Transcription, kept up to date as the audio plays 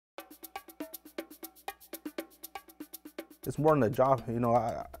it's more than a job. You know,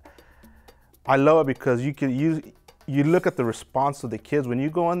 I love it because you look at the response of the kids when you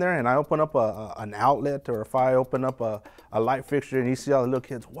go in there, and I open up an outlet, or if I open up a light fixture and you see all the little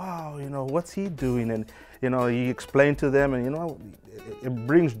kids, wow, you know, what's he doing? And you know, you explain to them, and you know, it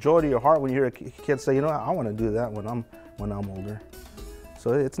brings joy to your heart when you hear a kid say, you know, I want to do that when I'm older.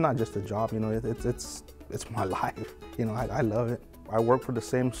 So it's not just a job, you know, it's my life. You know, I love it. I work for the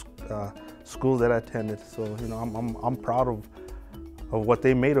same school that I attended, so you know, I'm proud of what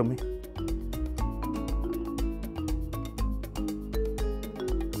they made of me.